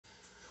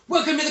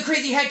Welcome to the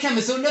Crazy Hat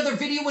Chemist, so another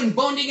video in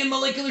bonding and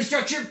molecular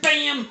structure,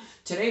 bam!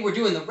 Today we're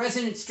doing the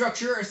resonance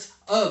structures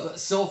of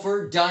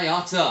sulfur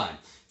dioxide.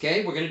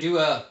 Okay, we're going to do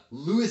a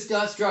Lewis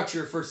dot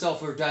structure for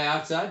sulfur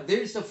dioxide.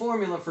 There's the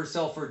formula for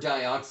sulfur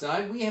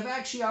dioxide. We have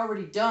actually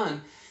already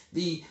done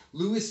the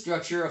Lewis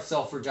structure of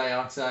sulfur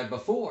dioxide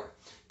before.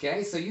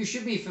 Okay, so you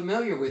should be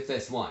familiar with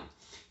this one.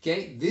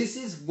 Okay, this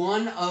is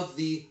one of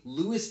the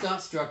Lewis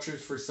dot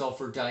structures for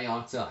sulfur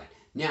dioxide.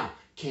 Now,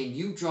 can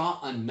you draw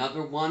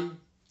another one?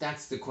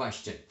 That's the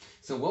question.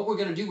 So what we're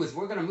going to do is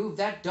we're going to move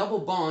that double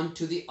bond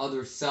to the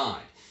other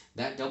side.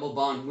 That double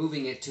bond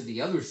moving it to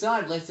the other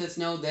side lets us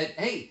know that,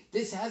 hey,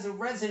 this has a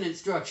resonance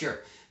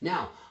structure.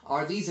 Now,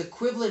 are these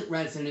equivalent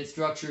resonance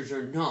structures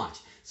or not?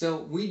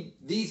 So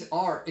these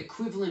are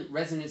equivalent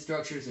resonance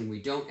structures, and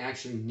we don't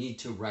actually need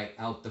to write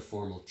out the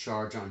formal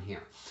charge on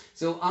here.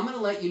 So I'm going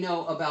to let you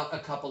know about a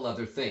couple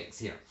other things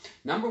here.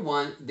 Number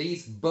one,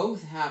 these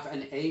both have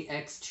an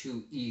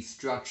AX2E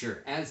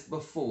structure as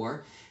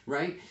before,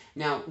 right?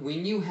 Now,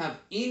 when you have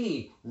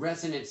any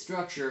resonance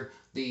structure,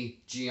 the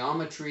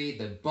geometry,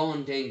 the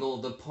bond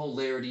angle, the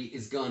polarity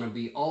is going to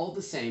be all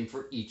the same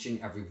for each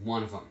and every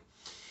one of them.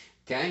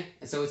 Okay,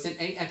 so it's an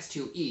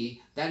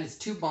AX2E. That is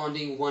two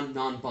bonding, one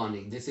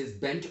non-bonding. This is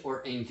bent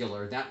or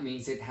angular. That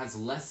means it has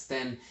less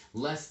than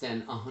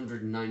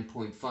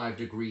 109.5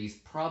 degrees,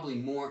 probably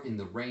more in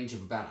the range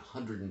of about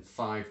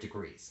 105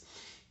 degrees.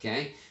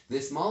 Okay,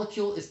 this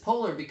molecule is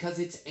polar because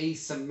it's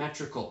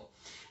asymmetrical.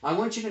 I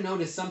want you to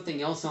notice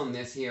something else on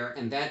this here,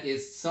 and that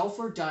is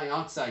sulfur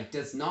dioxide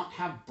does not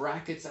have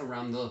brackets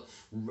around the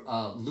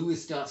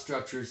Lewis dot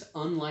structures,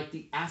 unlike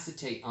the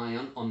acetate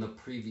ion on the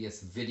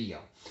previous video.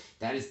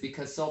 That is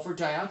because sulfur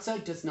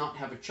dioxide does not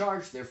have a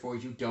charge, therefore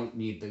you don't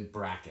need the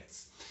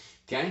brackets.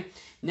 Okay,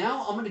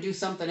 now I'm going to do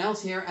something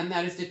else here, and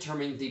that is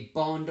determine the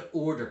bond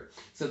order.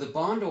 So the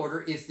bond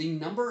order is the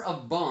number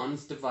of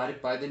bonds divided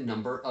by the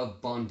number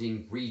of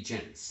bonding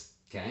regions.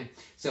 Okay,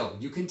 so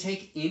you can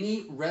take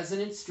any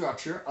resonance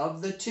structure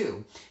of the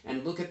two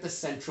and look at the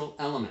central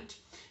element.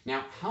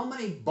 Now, how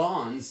many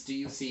bonds do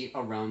you see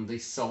around the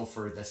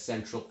sulfur, the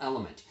central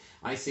element?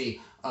 I see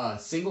a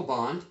single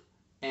bond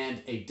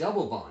and a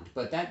double bond,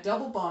 but that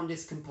double bond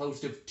is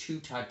composed of two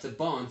types of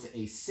bonds,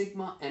 a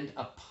sigma and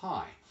a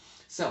pi.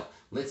 So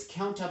let's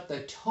count up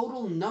the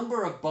total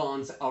number of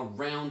bonds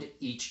around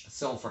each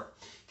sulfur.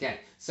 Okay,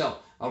 so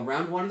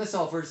around one of the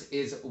sulfurs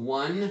is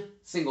one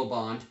single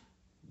bond,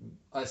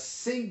 a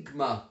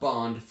sigma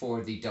bond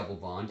for the double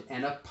bond,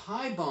 and a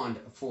pi bond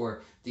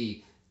for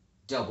the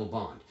double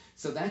bond.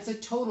 So that's a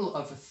total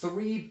of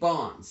 3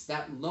 bonds.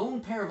 That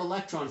lone pair of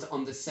electrons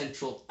on the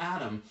central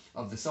atom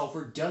of the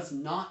sulfur does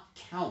not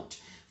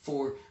count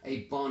for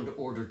a bond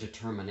order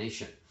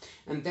determination.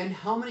 And then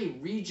how many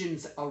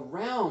regions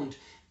around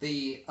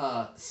the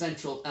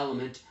central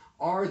element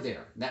are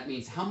there? That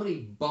means how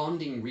many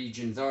bonding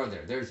regions are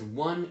there? There's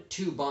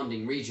 2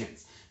 bonding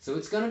regions. So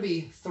it's going to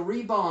be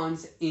 3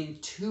 bonds in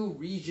 2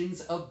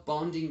 regions of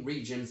bonding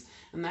regions,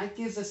 and that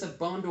gives us a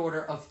bond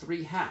order of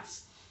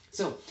 3/2.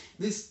 So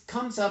this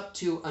comes up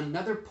to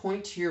another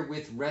point here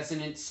with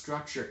resonance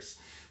structures.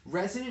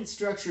 Resonance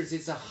structures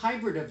is a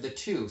hybrid of the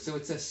two, so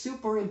it's a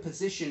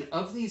superimposition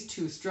of these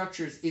two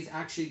structures is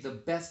actually the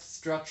best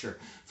structure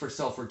for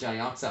sulfur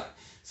dioxide.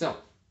 So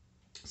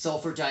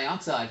sulfur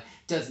dioxide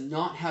does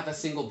not have a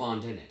single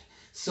bond in it.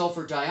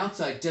 Sulfur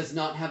dioxide does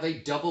not have a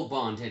double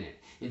bond in it.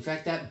 In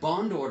fact, that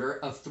bond order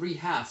of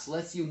 3/2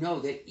 lets you know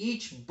that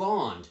each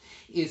bond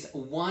is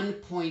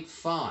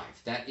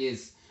 1.5. That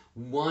is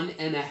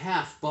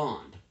 1.5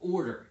 bond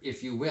order,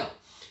 if you will.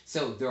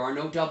 So there are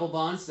no double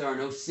bonds, there are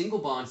no single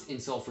bonds in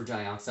sulfur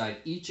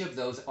dioxide. Each of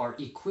those are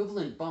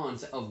equivalent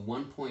bonds of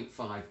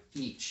 1.5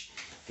 each.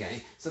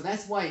 Okay, so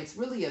that's why it's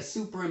really a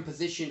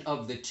superimposition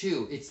of the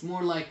two. It's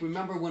more like,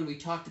 remember when we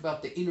talked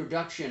about the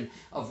introduction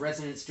of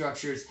resonance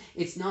structures,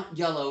 it's not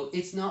yellow,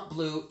 it's not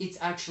blue, it's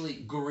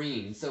actually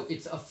green. So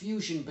it's a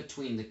fusion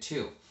between the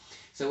two.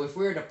 So if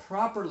we were to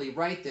properly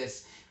write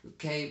this,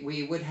 okay,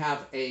 we would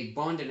have a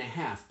bond and a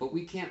half, but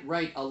we can't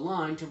write a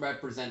line to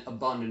represent a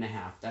bond and a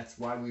half. That's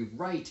why we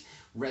write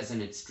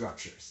resonance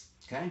structures,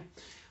 okay?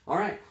 All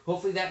right,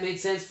 hopefully that made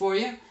sense for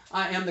you.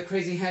 I am the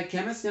Crazy Hat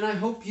Chemist, and I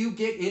hope you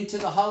get into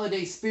the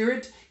holiday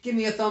spirit. Give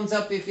me a thumbs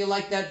up if you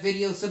like that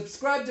video.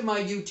 Subscribe to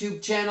my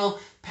YouTube channel.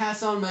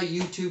 Pass on my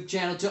YouTube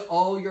channel to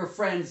all your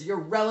friends, your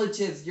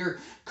relatives, your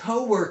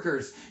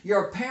co-workers,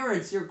 your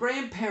parents, your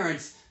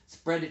grandparents.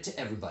 Spread it to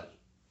everybody.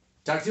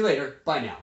 Talk to you later. Bye now.